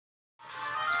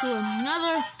to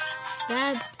another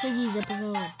Bad Piggies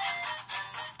episode.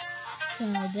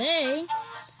 Today,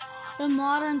 the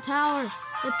modern tower,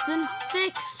 it's been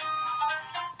fixed.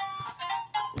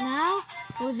 Now,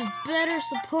 with better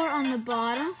support on the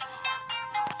bottom,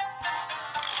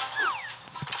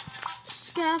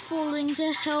 scaffolding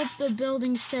to help the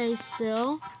building stay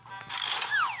still,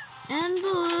 and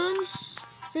balloons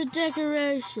for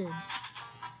decoration.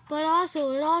 But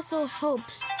also, it also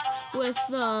helps with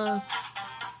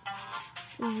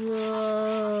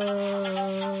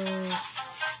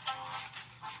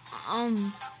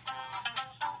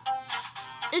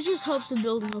it just helps the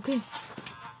building, okay?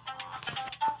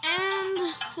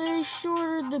 And they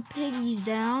shorted the piggies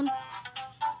down.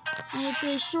 Like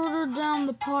they shorted down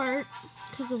the part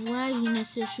because of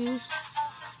lagginess issues.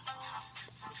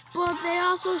 But they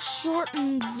also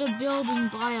shortened the building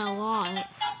by a lot.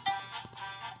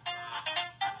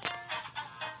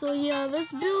 So yeah,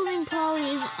 this building probably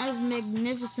isn't as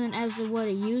magnificent as what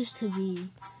it used to be.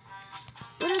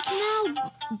 But it's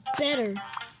now better.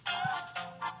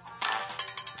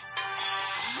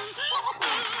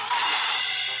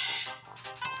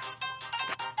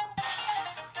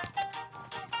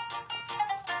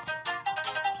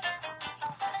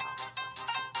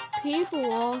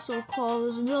 People also call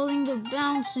this building the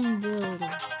bouncing building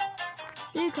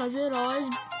because it always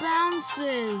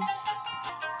bounces.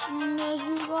 And as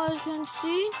you guys can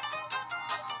see,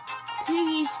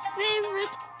 Piggy's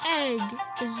favorite egg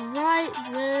is right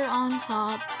there on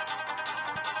top.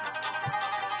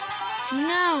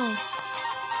 Now,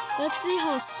 let's see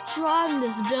how strong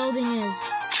this building is.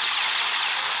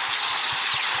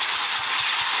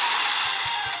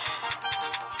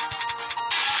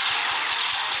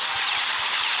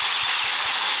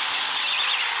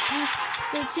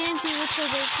 The TNT looks like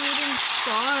a shooting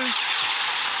star.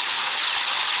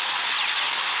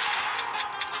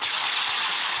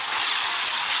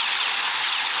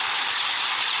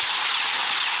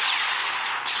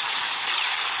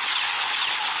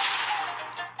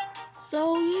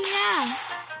 So yeah,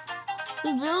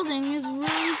 the building is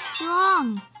really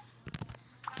strong.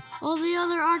 All the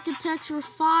other architects were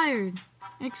fired,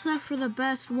 except for the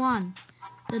best one,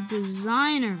 the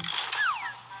designer.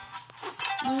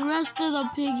 The rest of the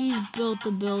piggies built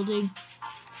the building.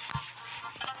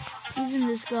 Even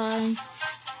this guy.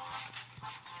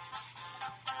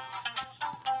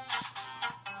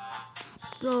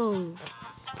 So,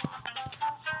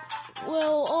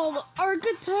 well, all the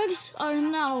architects are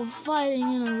now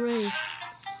fighting in a race.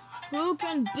 Who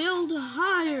can build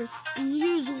higher and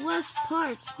use less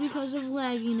parts because of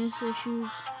lagginess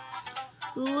issues?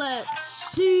 Let's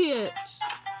see it!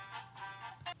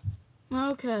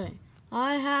 Okay,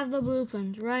 I have the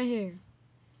blueprints right here.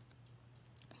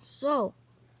 So,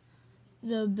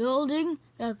 the building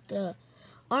that the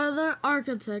other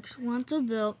architects want to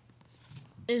build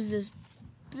is this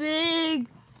big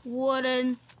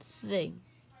wooden thing.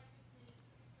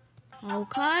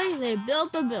 Okay, they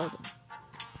built the building.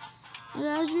 And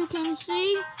as you can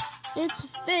see, it's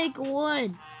fake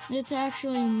wood. It's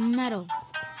actually metal.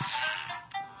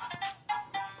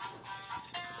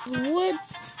 Wood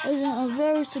isn't a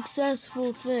very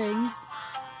successful thing,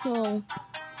 so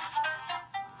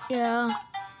yeah.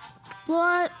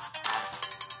 But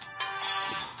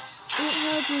it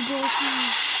had to go through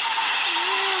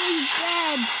really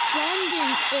bad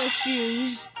bending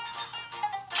issues.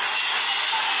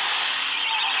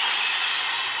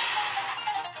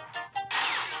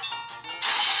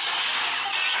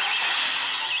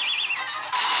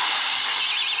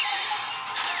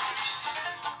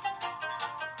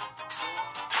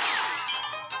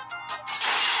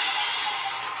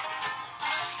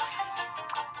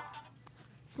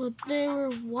 But they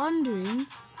were wondering,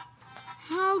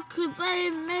 how could they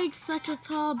make such a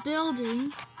tall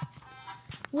building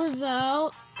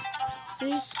without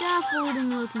these scaffolding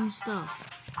looking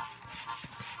stuff?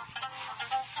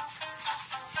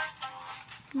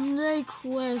 And they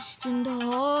questioned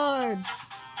hard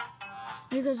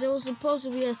because it was supposed to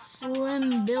be a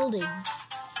slim building,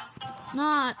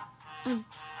 not a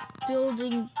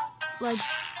building like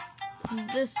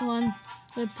this one,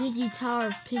 the Piggy Tower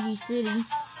of Piggy City.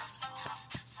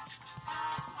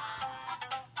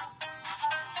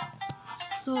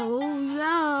 So,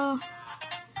 yeah,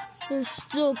 they're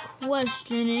still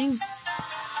questioning.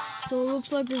 So it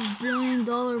looks like this $1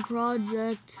 billion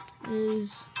project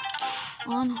is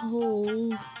on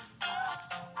hold.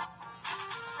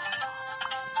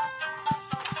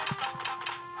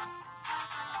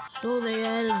 So they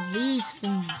added these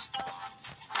things.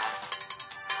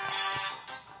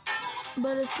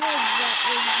 But it says that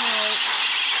is how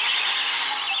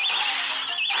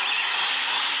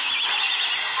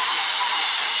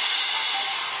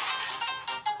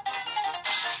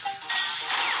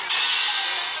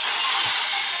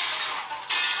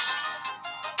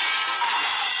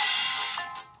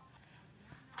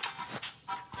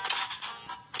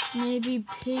Maybe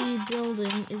piggy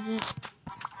building isn't...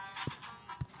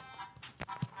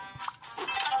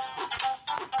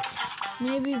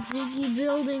 Maybe piggy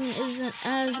building isn't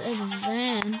as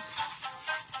advanced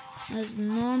as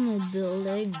normal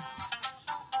building.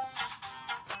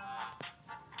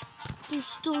 They're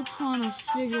still trying to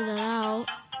figure that out.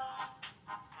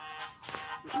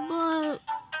 But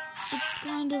it's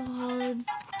kind of hard.